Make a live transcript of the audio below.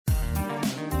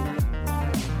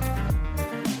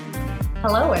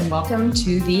Hello and welcome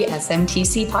to the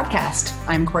SMTC podcast.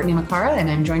 I'm Courtney Macara and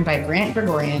I'm joined by Grant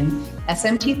Gregorian.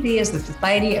 SMTC is the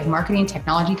Society of Marketing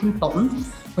Technology Consultants,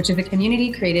 which is a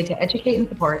community created to educate and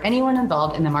support anyone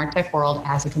involved in the MarTech world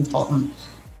as a consultant.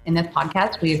 In this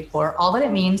podcast, we explore all that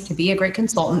it means to be a great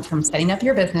consultant, from setting up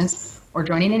your business or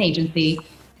joining an agency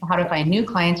to how to find new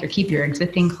clients or keep your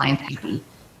existing clients happy.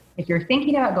 If you're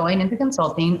thinking about going into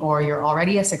consulting or you're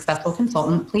already a successful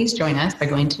consultant, please join us by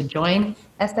going to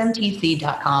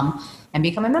joinsmtc.com and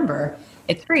become a member.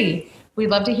 It's free. We'd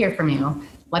love to hear from you.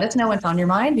 Let us know what's on your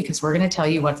mind because we're going to tell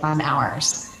you what's on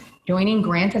ours. Joining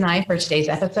Grant and I for today's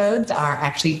episodes are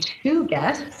actually two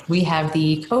guests. We have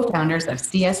the co-founders of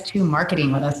CS2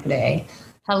 Marketing with us today.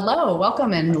 Hello,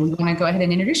 welcome, and we want to go ahead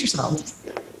and introduce yourselves.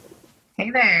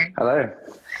 Hey there. Hello.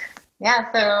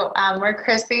 Yeah, so we're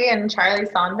Crissy and Charlie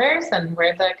Saunders, and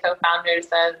we're the co-founders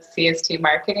of CS2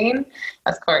 Marketing,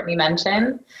 as Courtney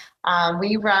mentioned.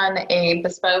 We run a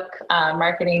bespoke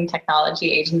marketing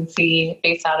technology agency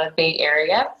based out of Bay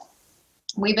Area.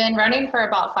 We've been running for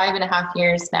about 5.5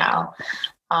 years now,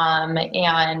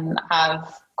 and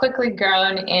have quickly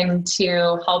grown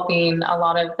into helping a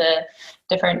lot of the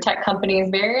different tech companies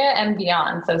in Bay Area and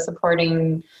beyond, so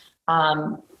supporting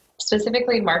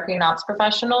specifically marketing ops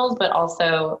professionals, but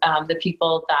also the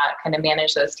people that kind of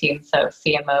manage those teams, so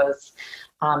CMOs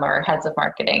or heads of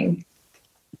marketing.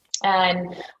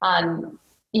 And,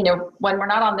 when we're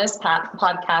not on this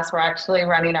podcast, we're actually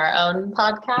running our own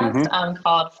podcast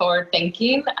called Forward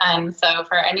Thinking. And so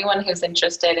for anyone who's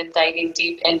interested in diving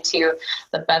deep into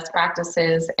the best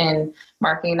practices in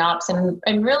marketing ops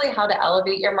and really how to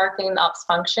elevate your marketing ops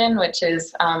function, which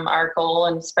is our goal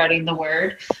in spreading the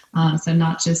word. So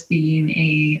not just being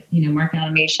a, marketing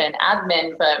automation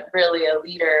admin, but really a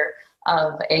leader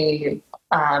of a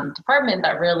department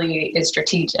that really is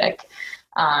strategic.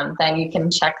 Then you can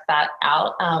check that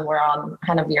out. We're on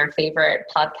kind of your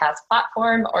favorite podcast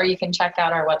platform, or you can check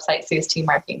out our website,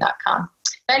 cs2marketing.com.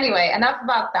 Anyway, enough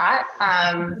about that.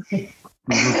 We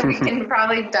can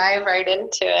probably dive right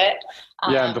into it.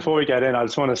 Yeah, and before we get in, I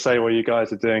just want to say what you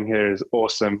guys are doing here is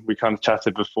awesome. We kind of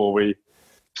chatted before we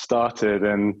started,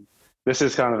 and this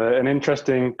is kind of an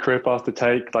interesting career path to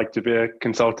take, like to be a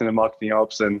consultant in marketing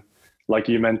ops. And like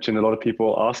you mentioned, a lot of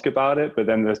people ask about it, but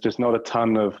then there's just not a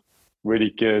ton of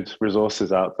really good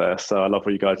resources out there. So I love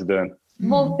what you guys are doing.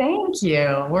 Well, thank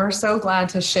you. We're so glad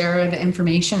to share the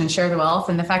information and share the wealth.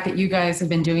 And the fact that you guys have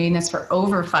been doing this for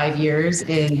over 5 years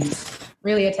is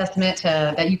really a testament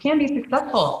to that you can be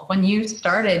successful. When you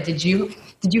started, did you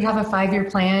have a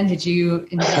 5-year plan? Did you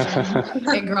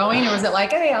envision it growing, or was it like,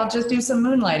 hey, I'll just do some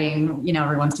moonlighting,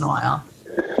 every once in a while?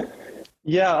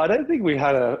 Yeah, I don't think we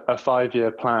had a 5-year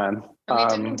plan. We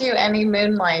didn't do any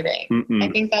moonlighting. I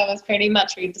think that was pretty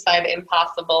much, we decided,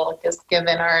 impossible, just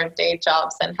given our day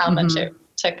jobs and how much it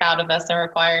took out of us and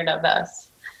required of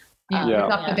us. We took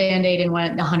off the Band-Aid and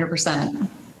went 100%.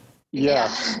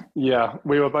 Yeah.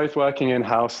 We were both working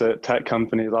in-house at tech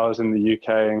companies. I was in the UK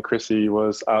and Crissy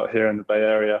was out here in the Bay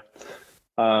Area.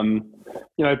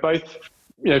 Both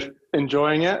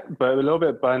enjoying it, but a little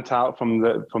bit burnt out from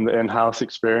the in-house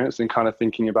experience and kind of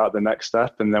thinking about the next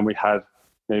step. And then we had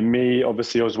me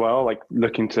obviously as well, like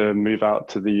looking to move out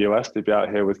to the US to be out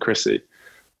here with Crissy.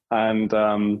 And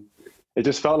it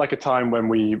just felt like a time when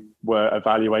we were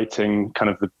evaluating kind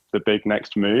of the big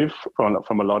next move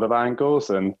from a lot of angles.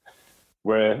 And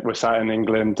we're sat in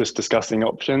England just discussing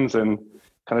options, and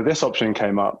kind of this option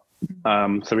came up.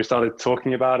 So we started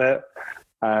talking about it.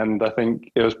 And I think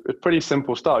it was a pretty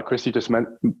simple start. Crissy just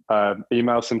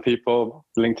emailed some people,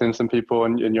 LinkedIn some people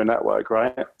in your network,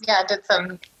 right? Yeah, I did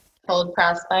some cold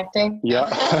prospecting. Yeah.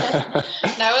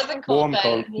 That wasn't cold,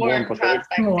 warm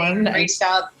prospecting. Reached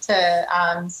out to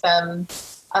some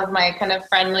of my kind of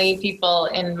friendly people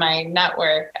in my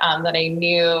network that I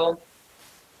knew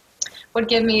would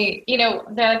give me,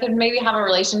 that I could maybe have a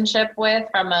relationship with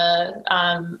from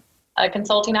a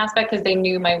consulting aspect because they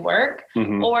knew my work,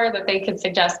 or that they could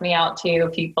suggest me out to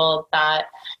people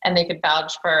and they could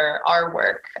vouch for our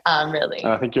work, really.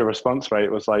 And I think your response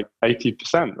rate was like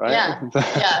 80%, right?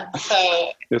 Yeah.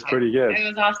 So it's pretty good. It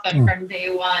was awesome. From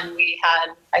day one, we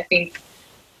had, I think,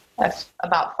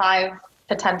 about 5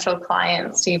 potential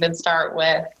clients to even start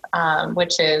with,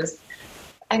 which is,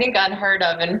 I think, unheard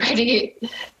of and pretty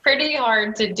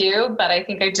hard to do. But I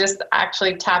think I just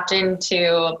actually tapped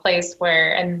into a place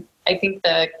where, and I think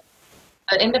the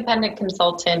independent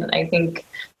consultant, I think,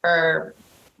 for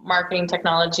marketing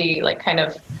technology, like kind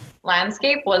of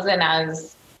landscape wasn't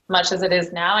as much as it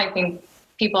is now. I think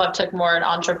people have took more an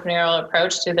entrepreneurial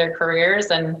approach to their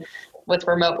careers and with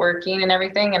remote working and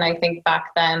everything. And I think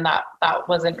back then that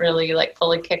wasn't really like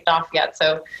fully kicked off yet.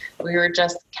 So we were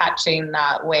just catching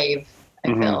that wave,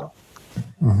 I feel.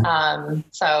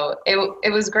 So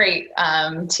it was great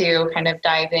to kind of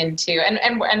dive into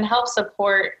and help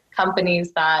support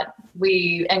companies that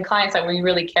and clients that we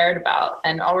really cared about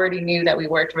and already knew that we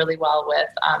worked really well with.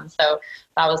 So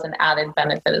that was an added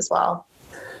benefit as well.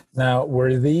 Now,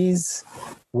 were these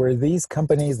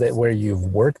companies where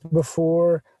you've worked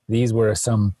before? These were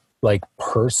some like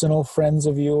personal friends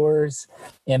of yours?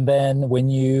 And then when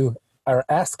you are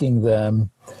asking them,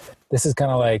 this is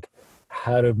kind of like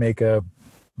how to make a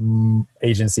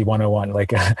agency 101.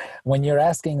 Like when you're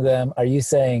asking them, are you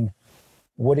saying,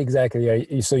 what exactly are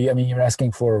you? So, you're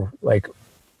asking for like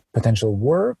potential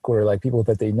work or like people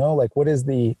that they know? Like, what does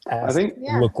the ask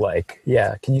look like?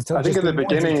 Yeah. Can you tell? I think at the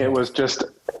beginning it was just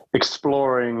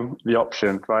exploring the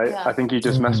option, right? Yeah. I think you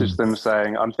just messaged them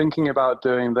saying, I'm thinking about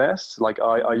doing this. Like,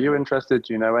 are you interested?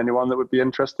 Do you know anyone that would be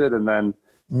interested? And then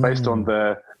based on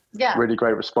the really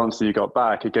great response that you got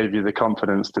back, it gave you the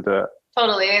confidence to do it.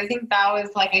 Totally. I think that was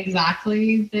like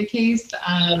exactly the case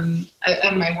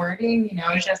of my wording.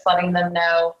 I was just letting them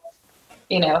know,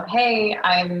 hey,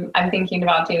 I'm thinking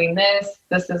about doing this.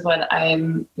 This is what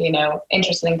I'm,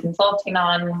 interested in consulting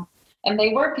on. And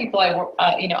they were people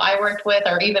I worked with,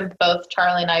 or even both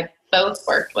Charlie and I both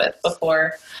worked with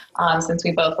before, since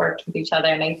we both worked with each other.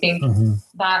 And I think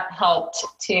that helped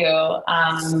too.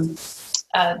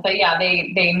 But yeah,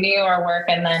 they knew our work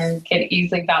and then could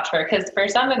easily vouch for it. Because for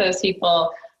some of those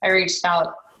people I reached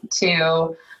out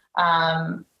to,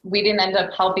 we didn't end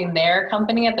up helping their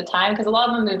company at the time because a lot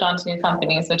of them moved on to new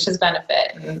companies, which is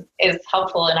benefit and is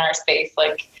helpful in our space.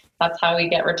 Like that's how we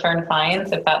get return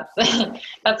clients. If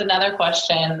that's another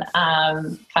question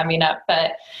coming up,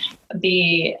 but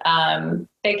they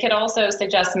could also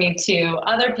suggest me to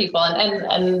other people,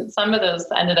 and some of those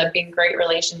ended up being great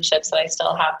relationships that I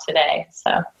still have today.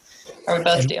 So, or we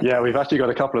both do. Yeah, we've actually got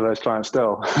a couple of those clients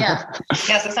still. Yeah.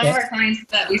 So some of our clients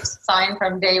that we've signed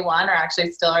from day one are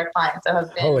actually still our clients. So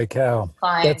have been holy cow,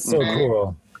 clients. That's so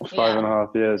cool.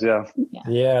 5.5 years.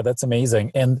 Yeah, that's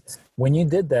amazing. And when you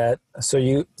did that,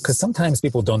 because sometimes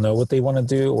people don't know what they want to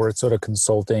do, or it's sort of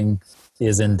consulting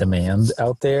is in demand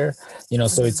out there,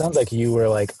 so it sounds like you were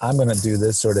like, I'm going to do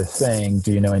this sort of thing.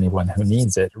 Do you know anyone who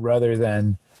needs it? Rather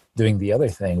than doing the other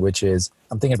thing, which is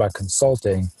I'm thinking about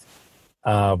consulting.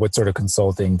 What sort of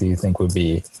consulting do you think would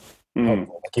be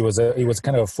helpful? Like it was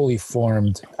kind of a fully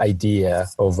formed idea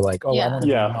of like, I want to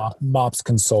do MOPS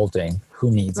consulting.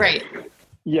 Who needs it?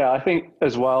 Yeah, I think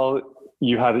as well,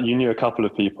 you knew a couple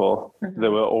of people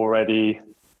that were already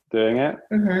doing it.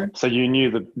 So you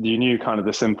knew kind of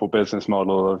the simple business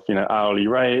model of, hourly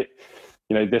rate,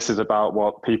 this is about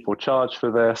what people charge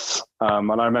for this.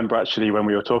 And I remember actually when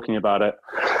we were talking about it,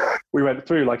 we went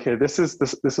through like, here, this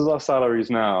is our salaries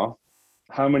now.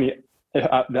 How many,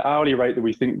 the hourly rate that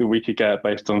we think that we could get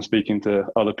based on speaking to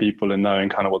other people and knowing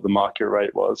kind of what the market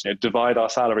rate was, divide our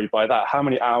salary by that. How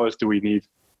many hours do we need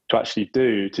to actually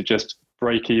do to just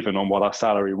break even on what our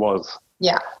salary was?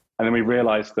 Yeah. And then we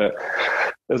realized that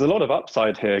there's a lot of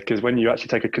upside here, because when you actually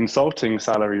take a consulting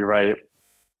salary rate,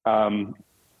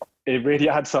 it really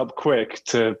adds up quick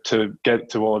to get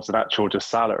towards an actual just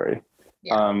salary.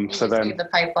 Yeah, so then need the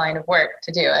pipeline of work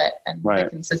to do it and the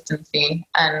consistency.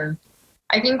 And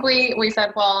I think we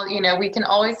said, well, we can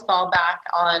always fall back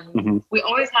on, we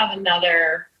always have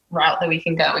another route that we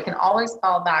can go. We can always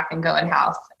fall back and go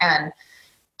in-house. And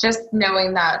just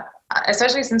knowing that,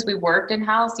 especially since we worked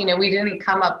in-house, we didn't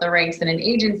come up the ranks in an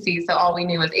agency. So all we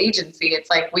knew was agency. It's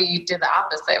like we did the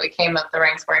opposite. We came up the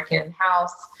ranks working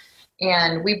in-house,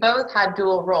 and we both had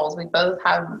dual roles. We both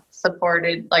have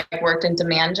supported, worked in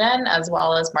demand gen as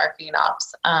well as marketing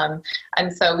ops. And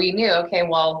so we knew, okay,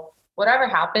 well, whatever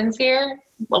happens here,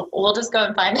 we'll just go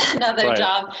and find another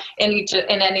job in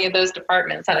any of those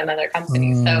departments at another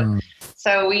company.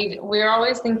 So we're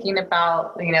always thinking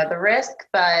about, the risk,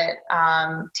 but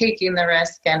taking the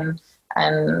risk and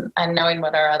knowing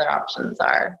what our other options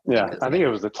are. Yeah, I think it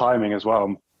was the timing as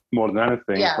well, more than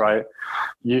anything, right?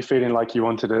 You feeling like you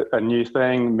wanted a new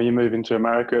thing, me moving to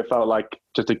America, it felt like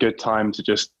just a good time to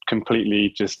just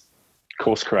completely just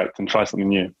course correct and try something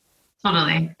new.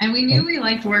 Totally. And we knew we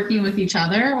liked working with each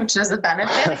other, which is a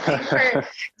benefit. It's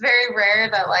very rare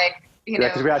that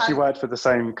because we actually worked for the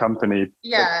same company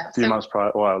a few months prior,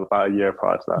 about a year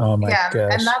prior to that. Oh my gosh.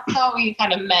 And that's how we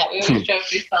kind of met. We always joke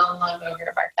we fell in love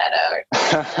over Marketo.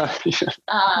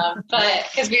 But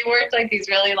because we worked these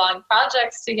really long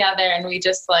projects together, and we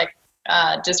just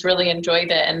just really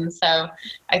enjoyed it. And so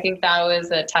I think that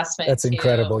was a testament. That's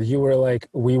incredible. You were like,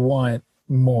 we want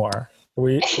more.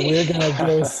 we're gonna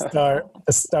go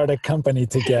start a company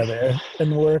together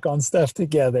and work on stuff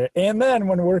together, and then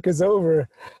when work is over,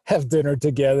 have dinner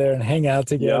together and hang out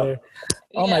together. Yep.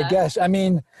 Oh my gosh! I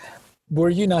mean, were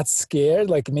you not scared?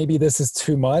 Like maybe this is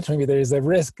too much. Maybe there is a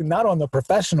risk, not on the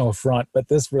professional front, but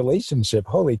this relationship.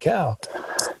 Holy cow!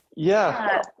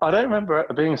 Yeah, I don't remember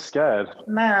being scared.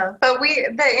 No, but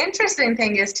the interesting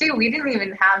thing is too, we didn't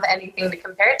even have anything to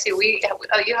compare it to.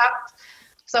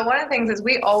 So one of the things is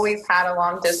we always had a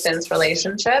long distance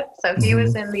relationship. So he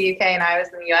was in the UK and I was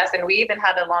in the US, and we even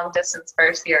had a long distance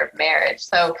first year of marriage.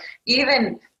 So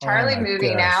even Charlie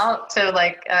moving out to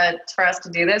for us to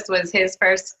do this was his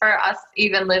first for us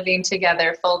even living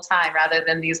together full time rather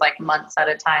than these months at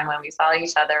a time when we saw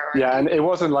each other. And it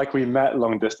wasn't like we met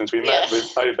long distance. We met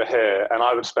over here, and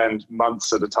I would spend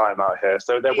months at a time out here.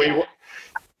 So that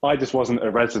I just wasn't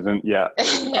a resident yet. But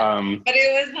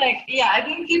it was I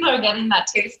think people are getting that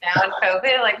taste now in COVID.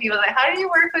 People are like, how do you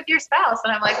work with your spouse?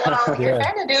 And I'm like, well, you're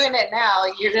kind of doing it now.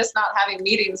 You're just not having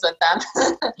meetings with them.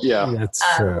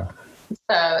 That's true.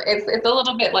 So it's a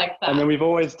little bit like that. And then we've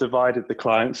always divided the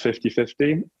clients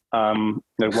 50-50.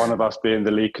 One of us being the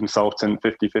lead consultant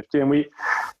 50-50. And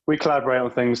we collaborate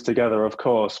on things together, of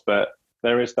course, but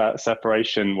there is that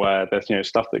separation where there's,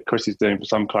 stuff that Crissy's doing for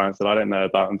some clients that I don't know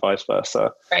about and vice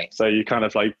versa. Right. So you kind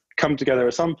of come together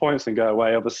at some points and go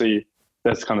away. Obviously,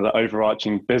 there's kind of the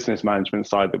overarching business management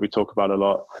side that we talk about a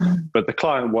lot, but the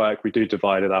client work, we do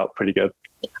divide it out pretty good.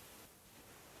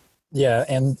 Yeah.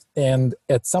 And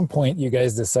at some point you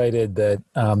guys decided that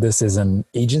this is an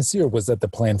agency, or was that the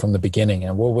plan from the beginning?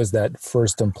 And what was that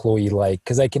first employee like?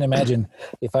 Because I can imagine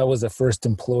if I was a first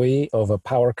employee of a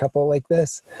power couple like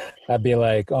this, I'd be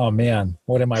like, oh man,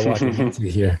 what am I walking into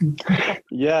here?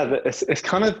 Yeah. It's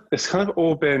kind of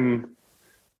all been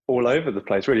all over the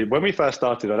place, really. When we first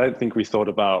started, I don't think we thought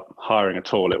about hiring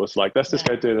at all. It was like, let's just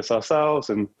go do this ourselves.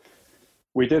 And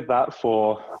we did that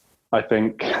for, I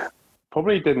think,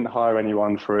 probably didn't hire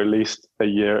anyone for at least a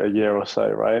year or so,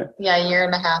 right? Yeah, a year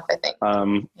and a half, I think.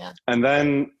 And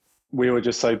then we were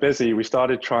just so busy, we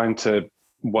started trying to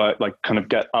work, kind of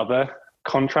get other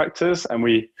contractors. And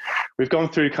we've gone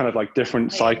through kind of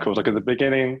different cycles. At the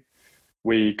beginning,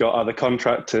 we got other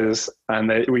contractors and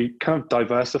we kind of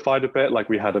diversified a bit.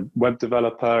 We had a web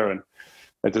developer and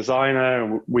a designer,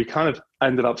 and we kind of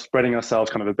ended up spreading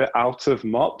ourselves kind of a bit out of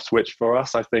MOPS, which for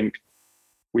us, I think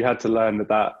we had to learn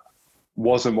that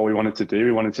wasn't what we wanted to do.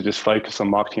 We wanted to just focus on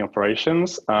marketing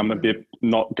operations and we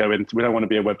don't want to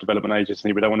be a web development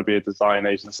agency. We don't want to be a design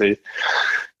agency.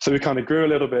 So we kind of grew a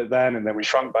little bit then, and then we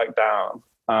shrunk back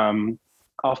down.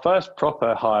 Our first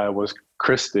proper hire was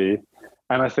Crissy.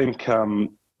 And I think,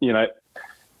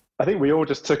 I think we all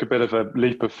just took a bit of a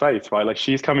leap of faith, right?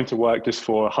 She's coming to work just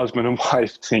for a husband and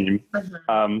wife team.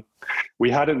 We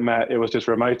hadn't met. It was just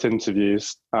remote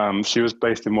interviews. She was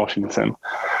based in Washington.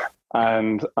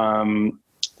 And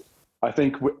I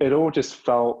think it all just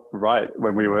felt right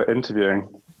when we were interviewing.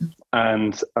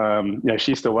 And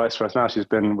she still works for us now. She's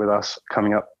been with us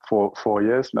coming up for 4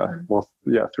 years now. Well,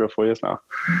 3 or 4 years now.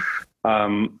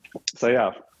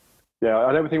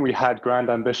 I don't think we had grand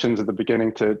ambitions at the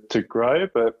beginning to grow,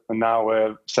 but now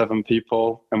we're 7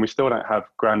 people, and we still don't have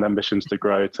grand ambitions to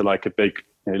grow to a big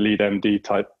lead MD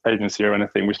type agency or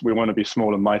anything. We want to be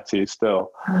small and mighty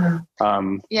still. And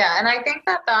I think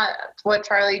that what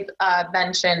Charlie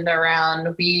mentioned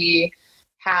around, we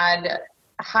had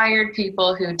hired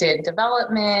people who did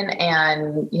development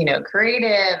and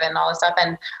creative and all this stuff,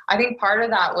 and I think part of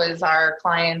that was our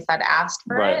clients that asked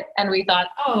for it, and we thought,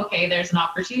 oh, okay, there's an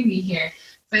opportunity here.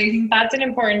 So I think that's an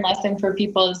important lesson for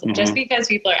people, is just because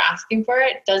people are asking for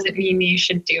it doesn't mean you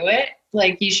should do it.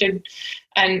 You should,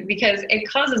 and because it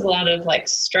causes a lot of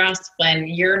stress when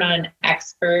you're not an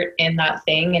expert in that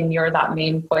thing and you're that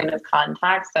main point of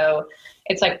contact. So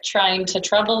it's trying to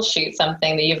troubleshoot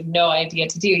something that you have no idea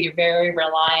to do. You're very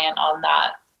reliant on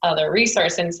that other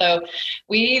resource. And so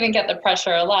we even get the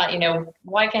pressure a lot,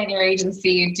 why can't your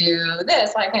agency do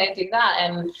this? Why can't it do that?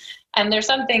 And there's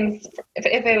some things,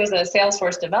 if it was a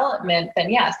Salesforce development, then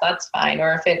yes, that's fine.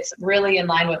 Or if it's really in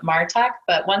line with MarTech,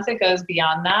 but once it goes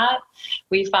beyond that,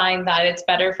 we find that it's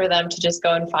better for them to just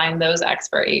go and find those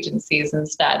expert agencies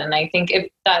instead. And I think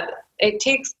it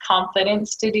takes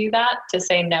confidence to do that, to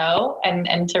say no,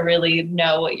 and to really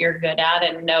know what you're good at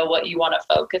and know what you want to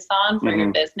focus on for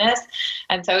your business.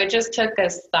 And so it just took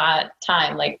us that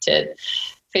time, to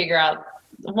figure out,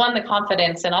 one, the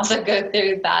confidence, and also go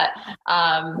through that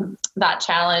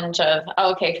challenge of,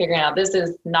 figuring out this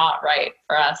is not right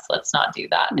for us. Let's not do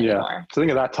that anymore. So I think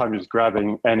at that time, you're just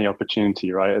grabbing any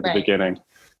opportunity, right, at the beginning.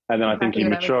 And then I think you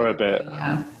mature a bit.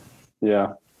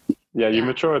 you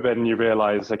mature a bit and you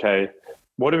realize, okay,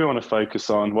 what do we want to focus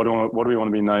on? What do we want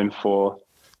to be known for?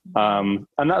 And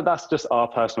that's just our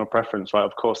personal preference, right?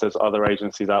 Of course, there's other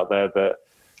agencies out there that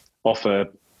offer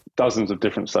dozens of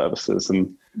different services,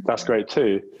 and that's great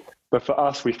too. But for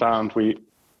us, we found we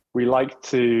like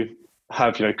to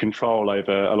have, control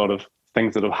over a lot of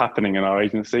things that are happening in our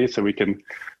agency, so we can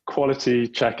quality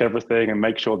check everything and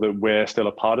make sure that we're still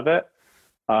a part of it.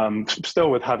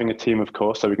 Still with having a team, of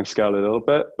course, so we can scale a little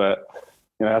bit. But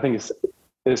I think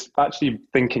it's actually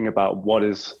thinking about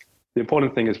the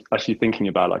important thing is actually thinking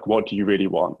about, like, what do you really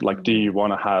want? Like, do you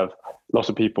want to have lots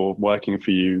of people working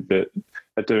for you that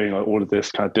are doing all of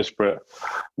this kind of disparate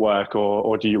work,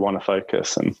 or do you want to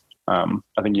focus? And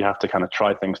I think you have to kind of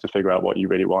try things to figure out what you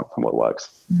really want and what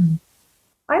works. Mm-hmm.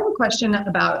 I have a question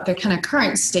about the kind of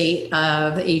current state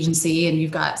of the agency, and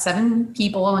you've got 7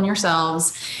 people and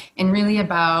yourselves, and really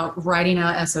about writing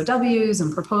out SOWs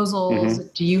and proposals. Mm-hmm.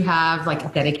 Do you have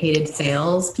like dedicated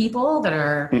sales people that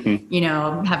are,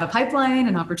 have a pipeline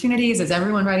and opportunities? Is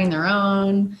everyone writing their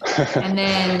own? And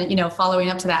then, following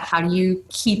up to that, how do you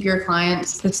keep your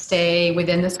clients to stay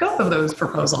within the scope of those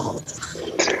proposals?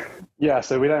 Yeah,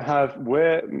 so me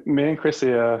and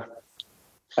Crissy are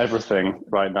everything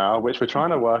right now, which we're trying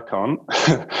to work on.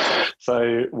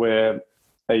 So we're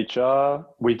HR.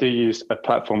 We do use a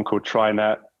platform called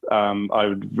TriNet. I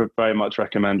would very much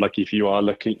recommend, like, if you are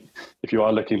looking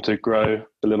to grow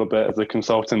a little bit as a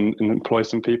consultant and employ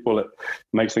some people, it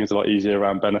makes things a lot easier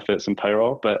around benefits and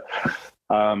payroll. But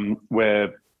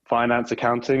we're finance,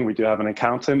 accounting. We do have an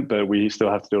accountant, but we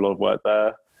still have to do a lot of work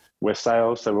there. We're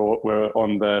sales, so we're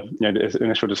on the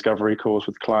initial discovery calls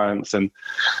with clients, and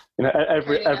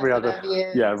every other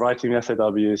writing the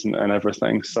SOWs and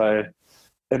everything. So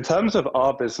in terms of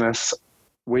our business,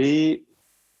 we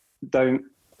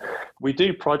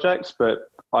do projects,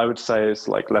 but I would say it's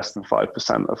like less than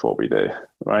 5% of what we do,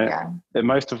 right? Yeah. And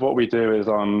most of what we do is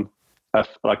on a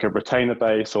retainer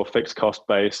base or fixed cost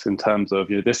base, in terms of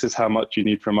this is how much you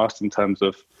need from us in terms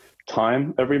of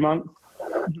time every month.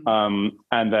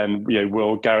 And then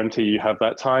we'll guarantee you have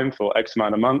that time for X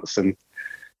amount of months, and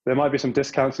there might be some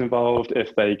discounts involved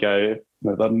if they go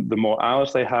the more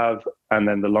hours they have, and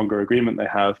then the longer agreement they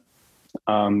have.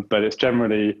 But it's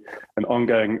generally an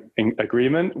ongoing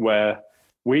agreement where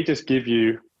we just give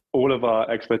you all of our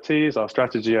expertise, our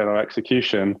strategy, and our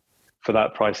execution for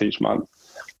that price each month.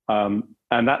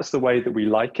 And that's the way that we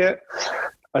like it.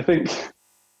 I think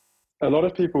a lot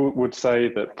of people would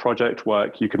say that project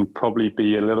work, you can probably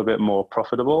be a little bit more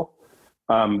profitable.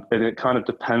 And it kind of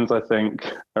depends, I think,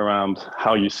 around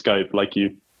how you scope, like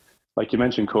you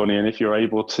mentioned, Courtney. And if you're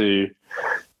able to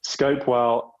scope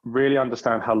well, really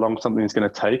understand how long something's going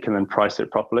to take, and then price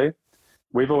it properly.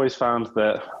 We've always found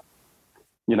that,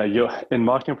 you're in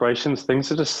marketing operations,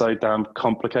 things are just so damn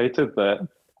complicated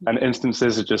and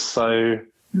instances are just so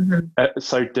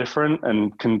different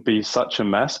and can be such a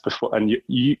mess before, and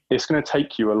it's going to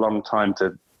take you a long time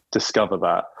to discover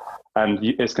that, and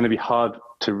it's going to be hard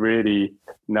to really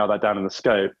nail that down in the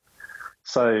scope.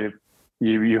 So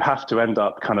you have to end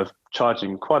up kind of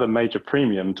charging quite a major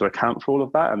premium to account for all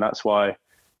of that, and that's why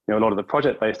a lot of the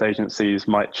project-based agencies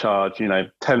might charge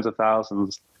tens of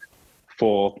thousands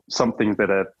for something that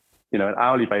an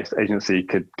hourly-based agency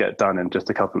could get done in just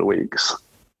a couple of weeks.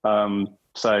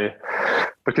 So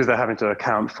because they're having to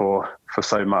account for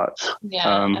so much.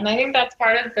 Yeah, and I think that's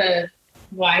part of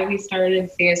why we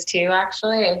started CS2,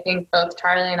 actually. I think both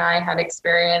Charlie and I had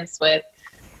experience with,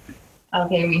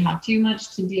 okay, we have too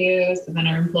much to do, so then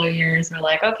our employers were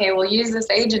like, okay, we'll use this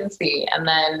agency. And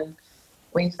then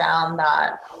we found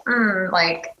that,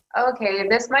 okay,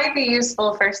 this might be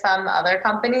useful for some other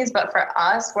companies, but for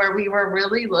us, where we were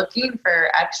really looking for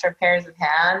extra pairs of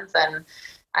hands and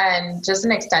just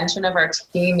an extension of our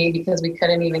team, maybe because we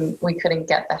couldn't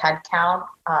get the head count,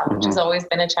 which has always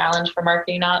been a challenge for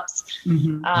marketing ops,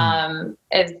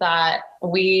 is that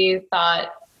we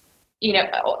thought,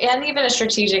 and even a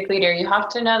strategic leader, you have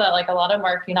to know that like a lot of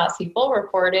marketing ops people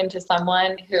report into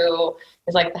someone who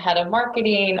is like the head of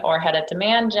marketing or head of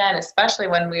demand gen, especially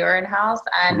when we were in-house,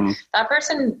 and that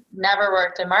person never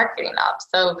worked in marketing ops.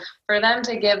 So for them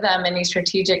to give them any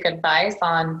strategic advice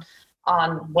on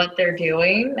what they're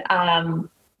doing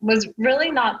was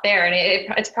really not there. And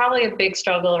it's probably a big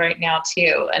struggle right now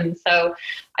too. And so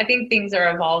I think things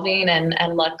are evolving, and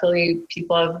luckily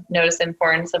people have noticed the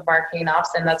importance of marketing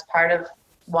ops. And that's part of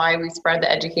why we spread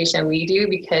the education we do,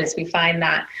 because we find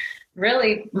that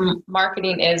really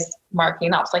marketing is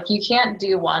marketing ops. Like you can't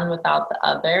do one without the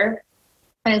other.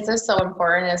 And it's just so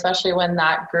important, especially when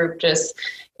that group just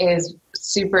is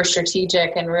super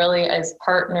strategic and really is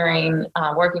partnering,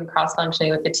 working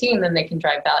cross-functionally with the team, then they can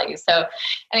drive value. So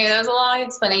anyway, that was a long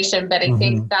explanation, but I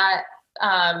think that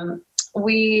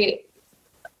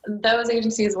those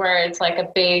agencies where it's like a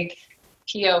big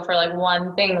PO for like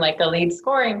one thing, like a lead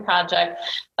scoring project,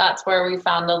 that's where we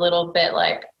found a little bit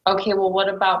like, okay, well, what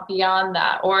about beyond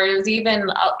that? Or it was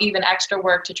even extra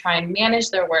work to try and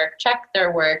manage their work, check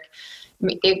their work.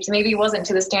 It maybe wasn't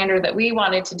to the standard that we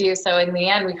wanted to do. So in the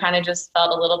end, we kind of just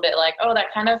felt a little bit like, oh,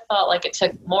 that kind of felt like it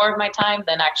took more of my time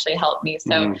than actually helped me.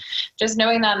 So just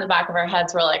knowing that in the back of our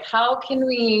heads, we're like, how can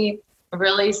we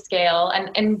really scale?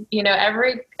 And you know,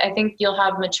 I think you'll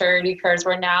have maturity curves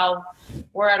where now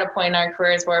we're at a point in our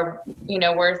careers where, you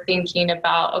know, we're thinking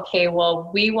about, okay,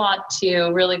 well, we want to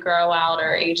really grow out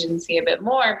our agency a bit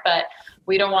more, but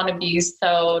we don't want to be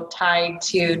so tied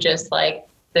to just like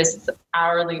this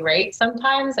hourly rate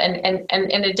sometimes and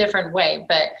in a different way.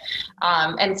 But,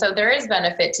 and so there is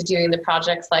benefit to doing the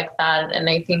projects like that. And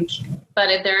I think, but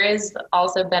there is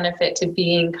also benefit to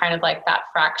being kind of like that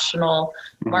fractional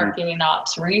marketing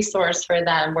ops resource for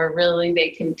them, where really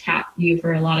they can tap you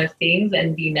for a lot of things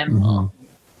and be nimble.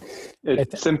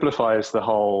 It simplifies the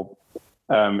whole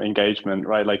engagement,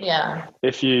 right? Like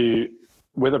if you,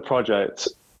 with a project,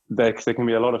 there can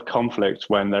be a lot of conflict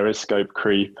when there is scope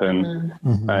creep and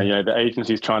you know, the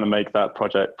agency's trying to make that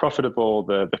project profitable,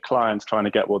 the client's trying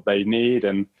to get what they need,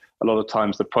 and a lot of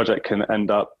times the project can end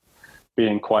up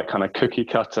being quite kind of cookie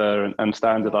cutter and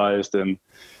standardized. And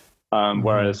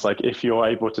whereas like if you're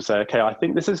able to say, okay, I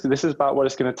think this is about what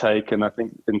it's going to take, and I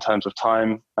think in terms of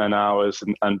time and hours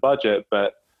and budget,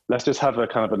 but let's just have a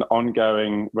kind of an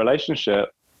ongoing relationship,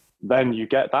 then you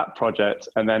get that project,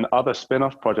 and then other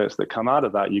spin-off projects that come out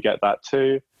of that, you get that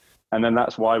too. And then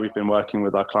that's why we've been working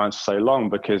with our clients for so long,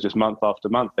 because just month after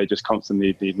month, they just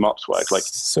constantly need MOPS work. Like,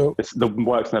 so the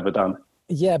work's never done.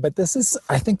 Yeah, but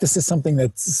I think this is something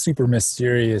that's super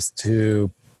mysterious to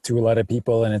a lot of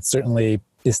people, and it certainly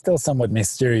is still somewhat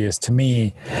mysterious to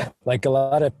me. Like a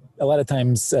lot of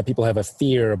times people have a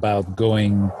fear about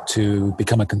going to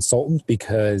become a consultant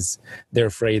because they're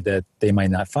afraid that they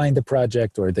might not find the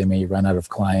project, or they may run out of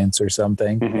clients or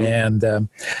something. And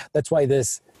that's why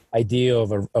this idea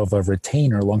of a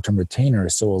retainer, long-term retainer,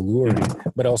 is so alluring,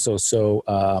 but also so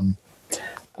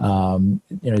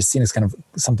it's seen as kind of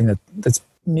something that's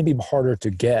maybe harder to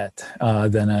get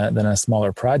than a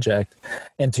smaller project.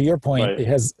 And to your point, it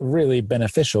has really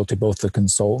beneficial to both the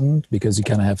consultant, because you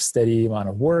kind of have steady amount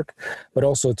of work, but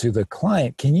also to the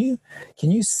client. Can you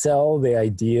sell the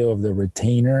idea of the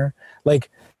retainer? Like,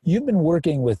 you've been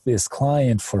working with this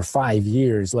client for 5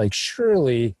 years. Like,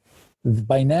 surely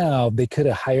by now they could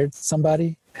have hired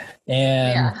somebody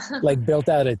and like built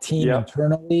out a team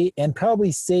internally and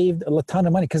probably saved a ton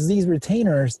of money. Because these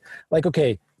retainers, like,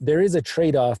 okay, there is a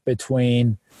trade-off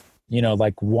between, you know,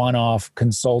 like one-off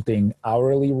consulting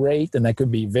hourly rate, and that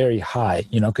could be very high,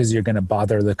 you know, because you're going to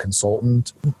bother the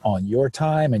consultant on your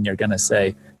time, and you're going to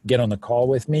say, get on the call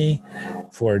with me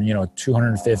for, you know,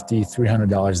 $250,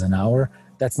 $300 an hour.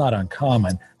 That's not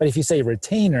uncommon. But if you say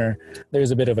retainer,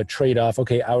 there's a bit of a trade-off.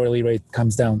 Okay, hourly rate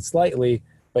comes down slightly,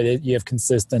 but you have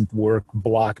consistent work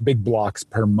big blocks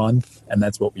per month, and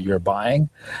that's what you're buying.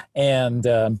 And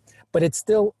but it's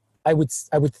still, I would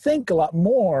think, a lot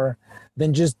more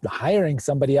than just hiring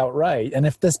somebody outright. And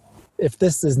if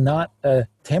this is not a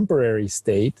temporary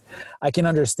state, I can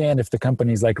understand if the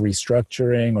company's like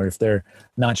restructuring, or if they're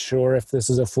not sure if this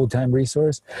is a full-time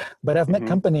resource. But I've met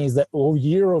companies that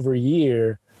year over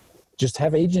year just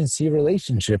have agency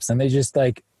relationships, and they just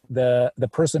like the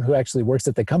person who actually works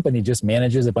at the company just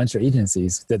manages a bunch of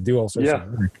agencies that do all sorts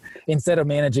of work instead of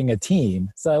managing a team.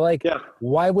 So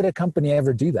why would a company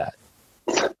ever do that?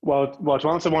 Well, to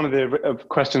answer one of the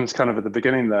questions kind of at the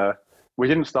beginning there, we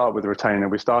didn't start with a retainer.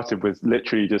 We started with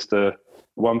literally just a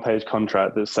one-page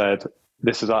contract that said,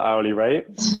 this is our hourly rate.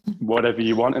 Whatever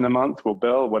you want in a month, we'll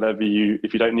bill.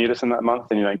 If you don't need us in that month,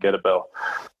 then you don't get a bill.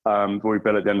 We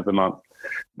bill at the end of the month.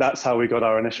 That's how we got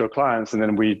our initial clients. And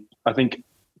then I think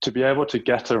to be able to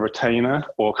get a retainer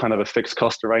or kind of a fixed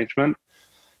cost arrangement,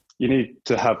 you need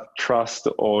to have trust,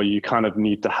 or you kind of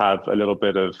need to have a little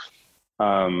bit of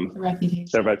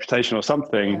their reputation or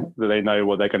something that they know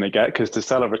what they're going to get. Because to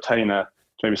sell a retainer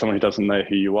to maybe someone who doesn't know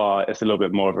who you are, it's a little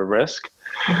bit more of a risk.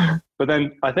 But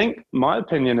then I think my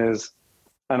opinion is,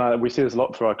 and we see this a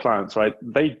lot for our clients, right?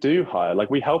 They do hire,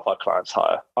 like we help our clients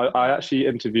hire. I actually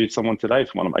interviewed someone today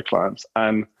from one of my clients,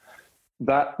 and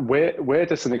that we're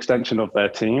just an extension of their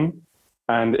team.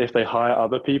 And if they hire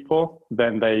other people,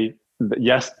 then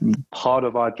yes, part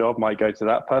of our job might go to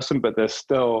that person, but there's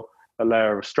still a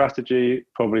layer of strategy,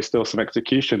 probably still some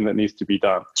execution that needs to be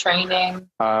done. Training,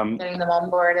 getting them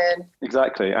onboarded.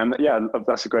 Exactly. And yeah,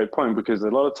 that's a great point, because a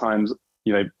lot of times,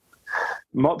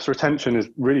 MOPS retention is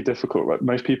really difficult, right?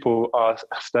 Most people are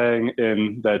staying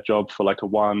in their job for like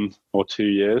 1 or 2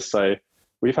 years. So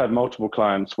we've had multiple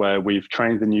clients where we've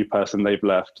trained the new person, they've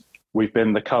left. We've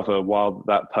been the cover while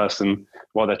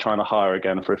they're trying to hire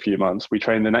again for a few months. We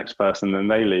train the next person, then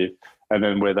they leave, and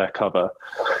then we're their cover.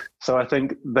 So I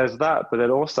think there's that, but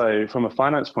then also from a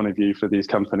finance point of view for these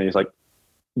companies, like,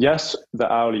 yes,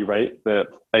 the hourly rate that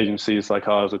agencies like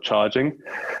ours are charging,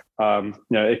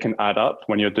 it can add up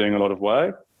when you're doing a lot of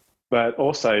work, but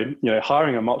also,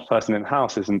 hiring a MOPS person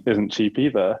in-house isn't cheap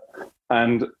either.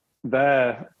 And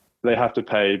they have to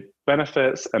pay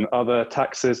benefits and other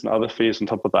taxes and other fees on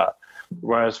top of that.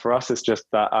 Whereas for us, it's just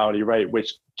that hourly rate,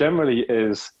 which generally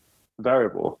is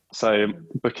variable. So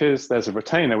because there's a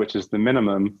retainer, which is the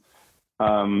minimum,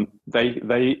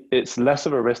 it's less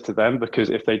of a risk to them, because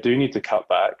if they do need to cut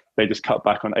back, they just cut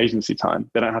back on agency time.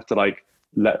 They don't have to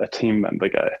let a team member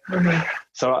go. Mm-hmm.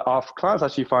 So our clients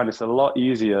actually find it's a lot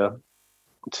easier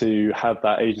to have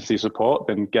that agency support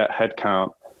than get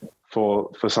headcount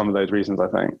for some of those reasons, I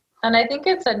think. And I think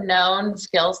it's a known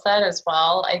skill set as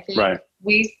well. I think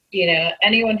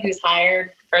anyone who's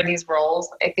hired for these roles,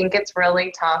 I think it's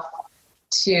really tough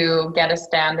to get a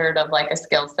standard of like a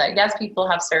skill set. Yes, people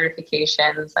have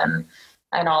certifications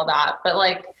and all that, but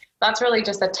that's really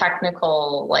just a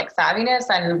technical savviness.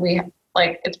 And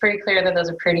it's pretty clear that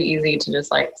those are pretty easy to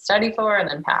just study for and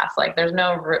then pass. There's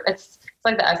no, it's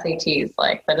like the SATs,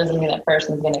 that doesn't mean that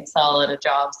person's going to excel at a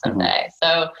job someday. Mm-hmm.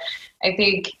 So I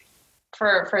think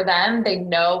for them, they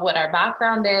know what our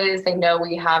background is. They know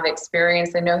we have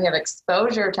experience. They know we have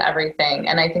exposure to everything.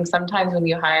 And I think sometimes when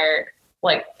you hire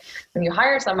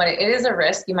someone, it is a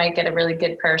risk. You might get a really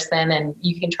good person and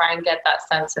you can try and get that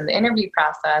sense in the interview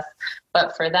process.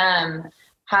 But for them,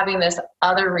 having this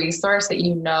other resource that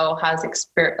has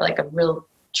a real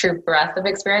true breadth of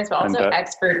experience, but also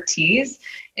expertise,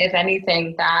 if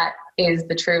anything, that is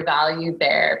the true value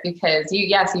there. Because you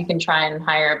can try and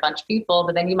hire a bunch of people,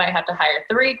 but then you might have to hire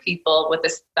 3 people with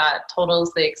that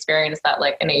totals the experience that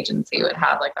an agency would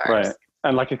have like ours. Right.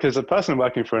 And because a person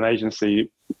working for an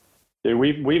agency,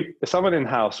 we someone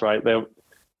in-house, right?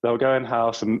 They'll go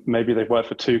in-house and maybe they've worked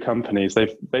for 2 companies.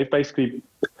 They've basically,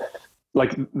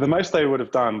 the most they would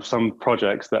have done some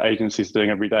projects that agencies are doing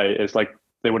every day is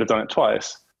they would have done it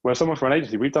twice. Whereas someone from an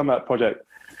agency, we've done that project,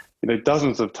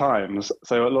 dozens of times.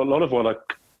 So a lot of what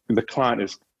the client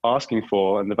is asking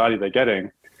for and the value they're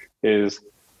getting is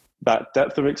that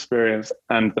depth of experience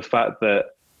and the fact that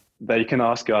they can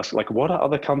ask us, what are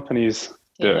other companies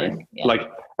doing? Yeah.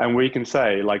 And we can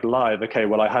say live, okay,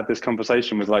 well, I had this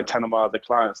conversation with 10 of my other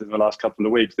clients in the last couple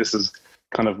of weeks. This is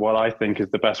kind of what I think is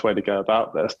the best way to go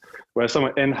about this. Whereas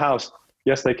someone in-house,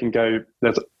 yes, they can go,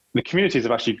 the communities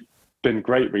have actually been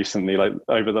great recently,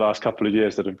 over the last couple of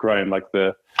years that have grown,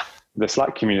 the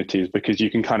Slack communities, because you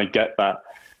can kind of get that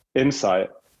insight.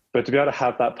 But to be able to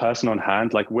have that person on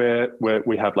hand,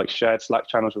 we have shared Slack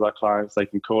channels with our clients, they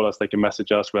can call us, they can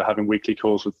message us, we're having weekly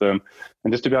calls with them.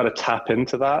 And just to be able to tap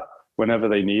into that whenever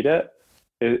they need it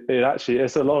actually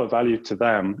is a lot of value to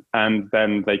them. And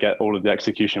then they get all of the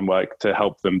execution work to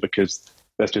help them, because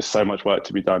there's just so much work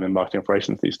to be done in marketing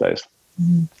operations these days.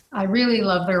 I really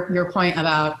love your point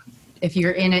about if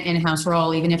you're in an in-house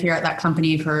role, even if you're at that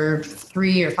company for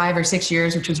 3 or 5 or 6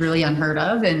 years, which is really unheard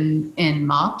of in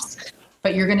MOPS,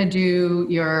 but you're going to do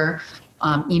your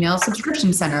email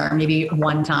subscription center maybe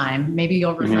one time. Maybe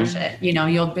you'll refresh it.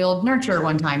 You'll build nurture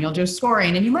one time. You'll do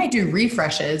scoring, and you might do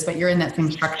refreshes, but you're in that same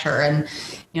structure. And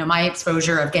my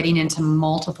exposure of getting into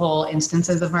multiple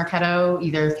instances of Marketo,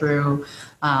 either through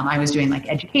I was doing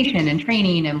education and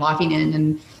training and logging in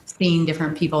and seeing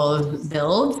different people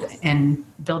build and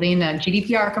building a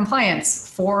GDPR compliance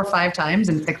 4 or 5 times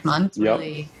in 6 months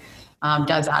really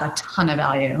does add a ton of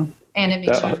value. And it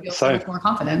makes you feel so much more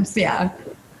confidence. Yeah.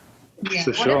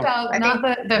 What about not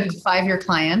the 5-year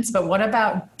clients, but what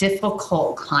about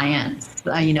difficult clients?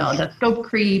 The scope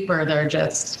creep, or they're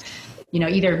just,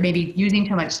 either maybe using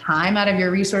too much time out of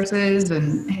your resources.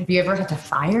 And have you ever had to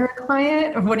fire a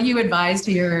client? Or what do you advise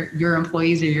to your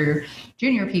employees or your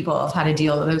junior people of how to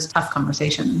deal with those tough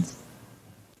conversations?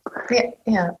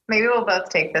 Yeah. Maybe we'll both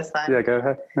take this then. Yeah, go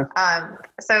ahead. Yeah.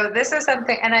 So this is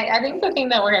something, and I think the thing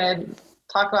that we're going to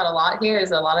talk about a lot here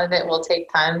is a lot of it will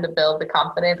take time to build the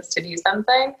confidence to do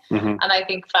something. Mm-hmm. And I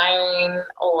think firing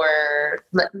or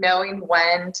knowing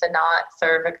when to not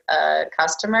serve a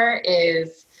customer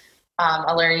is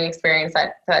a learning experience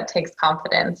that takes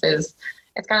confidence.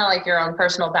 it's kind of like your own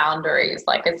personal boundaries.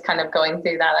 Like it's kind of going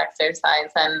through that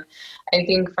exercise. And I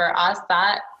think for us,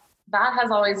 that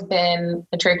has always been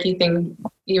a tricky thing,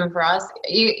 even for us,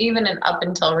 even up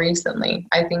until recently.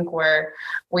 I think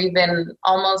we've been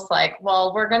almost like,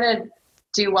 well, we're going to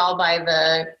do well by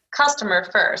the customer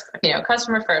first,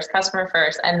 customer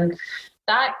first. And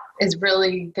that is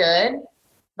really good,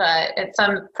 but it's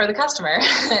for the customer.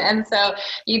 And so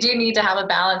you do need to have a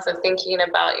balance of thinking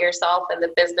about yourself and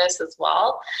the business as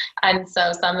well. And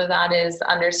so some of that is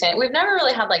understanding. We've never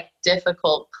really had like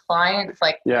difficult clients,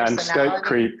 like and scope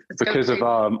creep because of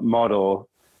our model.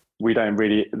 We don't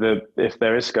really, if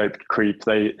there is scope creep,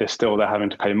 they're having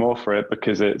to pay more for it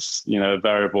because it's, a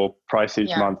variable price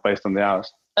each month based on the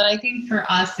hours. But I think for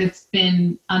us, it's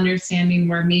been understanding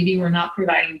where maybe we're not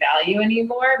providing value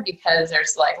anymore because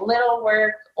there's like little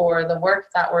work, or the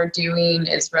work that we're doing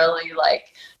is really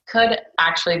like, could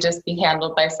actually just be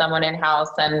handled by someone in-house.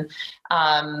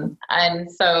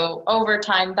 And so over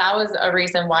time, that was a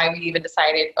reason why we even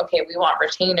decided, okay, we want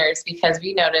retainers, because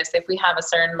we noticed if we have a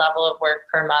certain level of work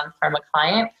per month from a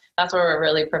client, that's where we're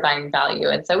really providing value.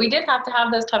 And so we did have to have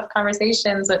those tough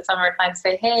conversations with some of our clients,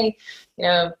 say, hey,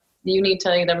 you need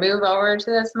to either move over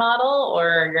to this model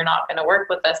or you're not going to work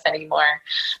with us anymore.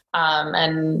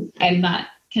 And that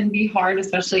can be hard,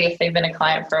 especially if they've been a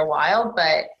client for a while.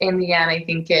 But in the end, I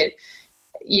think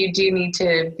you do need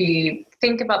to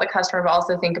think about the customer, but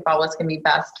also think about what's going to be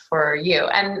best for you.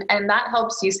 And that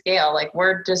helps you scale. Like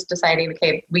we're just deciding,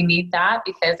 okay, we need that,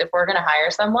 because if we're going to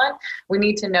hire someone, we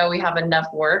need to know we have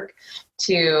enough work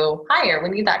to hire. We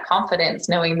need that confidence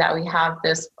knowing that we have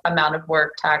this amount of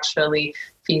work to actually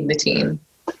feed the team.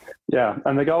 Yeah.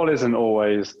 And the goal isn't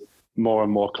always more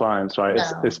and more clients, right?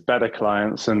 No. It's better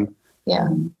clients. And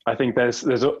I think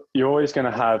you're always going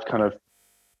to have kind of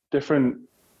different,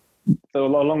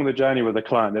 along the journey with the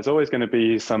client, there's always going to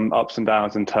be some ups and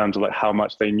downs in terms of like how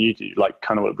much they need you, like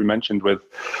kind of what we mentioned with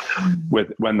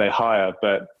when they hire.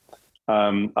 But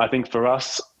I think for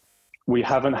us, we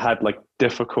haven't had like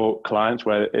difficult clients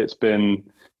where it's been,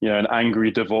 an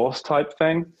angry divorce type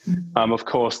thing. Of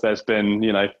course, there's been,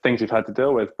 things we've had to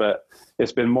deal with, but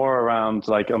it's been more around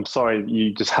like, I'm sorry,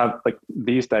 you just have like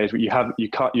these days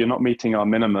you're not meeting our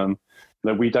minimum,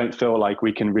 that we don't feel like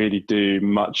we can really do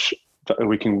much,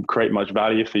 we can create much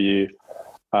value for you,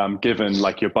 given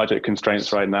like your budget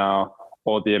constraints right now,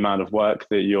 or the amount of work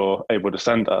that you're able to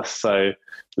send us. So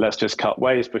let's just cut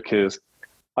ways, because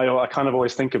I kind of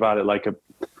always think about it like a,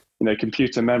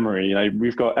 computer memory.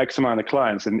 We've got X amount of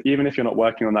clients, and even if you're not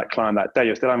working on that client that day,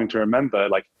 you're still having to remember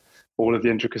like all of the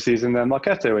intricacies in their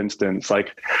Marketo instance,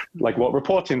 like what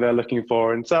reporting they're looking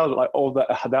for, and sales, like all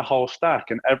their whole stack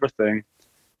and everything.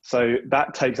 So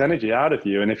that takes energy out of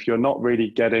you, and if you're not really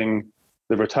getting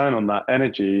the return on that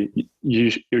energy,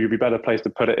 you'll be better placed to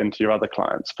put it into your other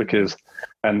clients,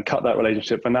 and cut that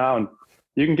relationship for now. And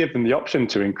you can give them the option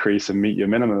to increase and meet your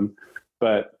minimum.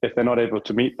 But if they're not able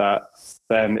to meet that,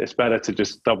 then it's better to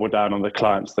just double down on the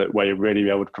clients where you're really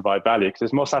able to provide value, because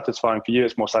it's more satisfying for you,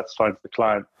 it's more satisfying for the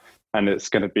client, and it's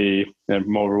going to be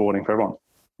more rewarding for everyone.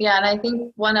 Yeah, and I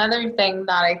think one other thing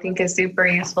that I think is super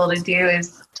useful to do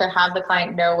is to have the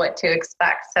client know what to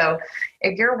expect. So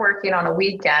if you're working on a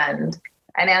weekend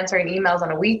and answering emails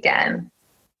on a weekend,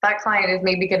 that client is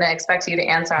maybe going to expect you to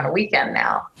answer on a weekend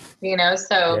now,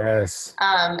 so yes.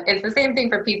 It's the same thing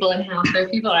for people in-house. So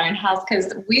people are in-house,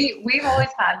 because we've always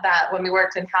had that when we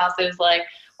worked in-house. It was like,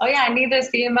 oh yeah, I need this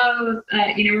CMO,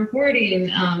 reporting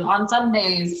on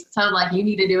Sundays. So like, you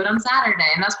need to do it on Saturday.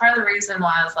 And that's part of the reason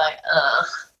why I was like, ugh.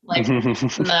 Like,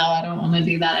 no, I don't want to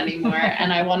do that anymore.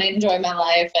 And I want to enjoy my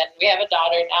life. And we have a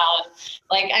daughter now. And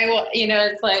like,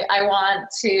 it's like, I want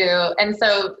to, and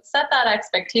so set that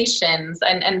expectations.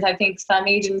 And I think some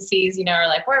agencies, are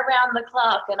like, we're around the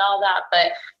clock and all that,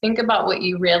 but think about what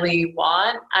you really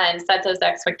want and set those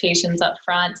expectations up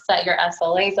front, set your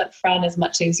SLAs up front as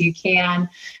much as you can.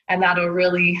 And that'll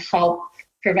really help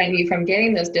prevent you from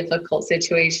getting those difficult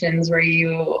situations where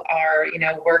you are,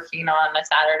 working on a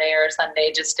Saturday or a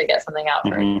Sunday just to get something out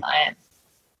for a client.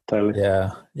 Totally.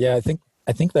 Yeah. I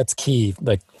think that's key.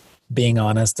 Like being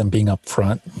honest and being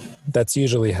upfront. That's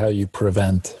usually how you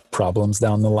prevent problems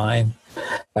down the line.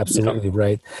 Absolutely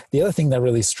right. The other thing that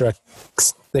really struck,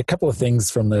 a couple of things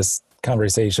from this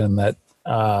conversation that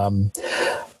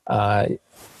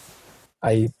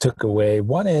I took away.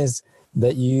 One is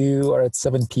that you are at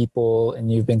 7 people and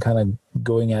you've been kind of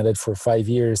going at it for 5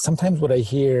 years. Sometimes what I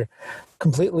hear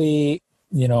completely,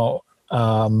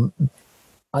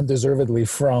 undeservedly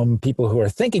from people who are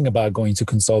thinking about going to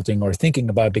consulting or thinking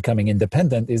about becoming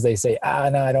independent is they say,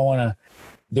 no, I don't want to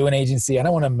do an agency. I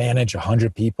don't want to manage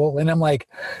 100 people. And I'm like,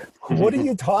 what are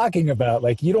you talking about?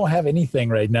 Like, you don't have anything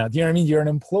right now. Do you know what I mean? You're an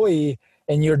employee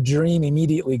and your dream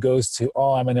immediately goes to,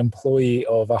 oh, I'm an employee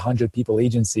of a 100 people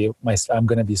agency. I'm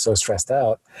going to be so stressed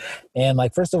out. And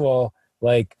like, first of all,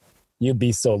 like, you'd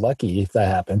be so lucky if that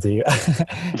happened to you.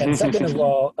 And second of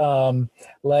all,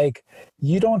 like,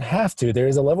 you don't have to. There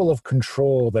is a level of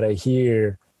control that I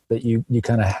hear that you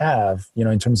kind of have, you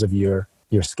know, in terms of your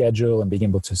schedule and being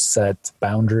able to set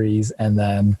boundaries, and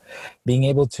then being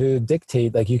able to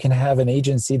dictate. Like, you can have an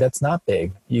agency that's not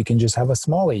big. You can just have a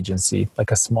small agency,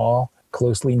 like a small,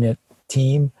 closely knit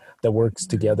team that works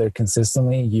together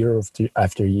consistently year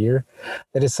after year.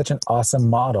 That is such an awesome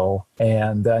model.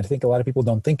 And I think a lot of people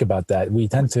don't think about that. We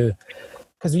tend to,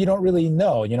 because you don't really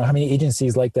know, you know, how many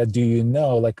agencies like that do you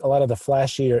know? Like, a lot of the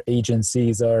flashier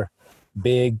agencies are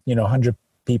big, you know, 100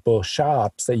 people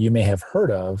shops that you may have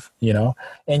heard of, you know,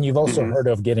 and you've also heard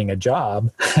of getting a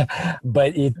job.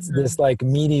 But it's this like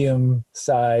medium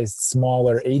sized,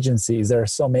 smaller agencies. There are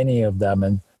so many of them,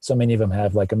 and so many of them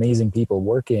have like amazing people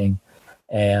working,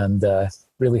 and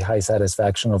really high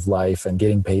satisfaction of life and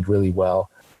getting paid really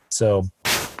well. So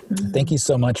thank you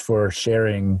so much for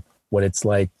sharing what it's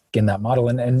like in that model.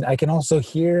 And I can also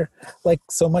hear like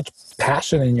so much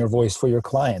passion in your voice for your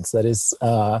clients. That is,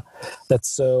 that's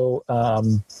so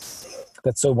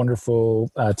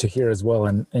wonderful to hear as well.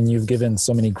 And you've given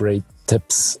so many great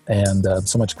tips and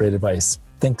so much great advice.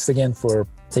 Thanks again for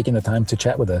taking the time to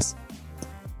chat with us.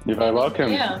 You're very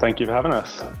welcome. Yeah. Thank you for having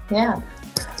us. Yeah.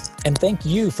 And thank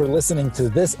you for listening to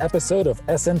this episode of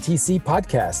SMTC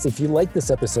Podcast. If you like this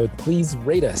episode, please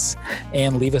rate us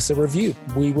and leave us a review.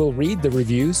 We will read the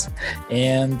reviews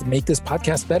and make this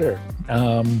podcast better.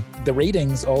 The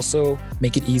ratings also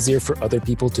make it easier for other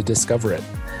people to discover it.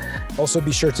 Also,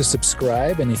 be sure to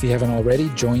subscribe. And if you haven't already,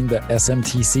 join the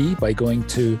SMTC by going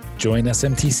to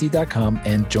joinsmtc.com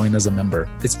and join as a member.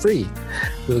 It's free.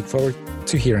 We look forward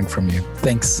to hearing from you.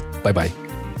 Thanks. Bye-bye.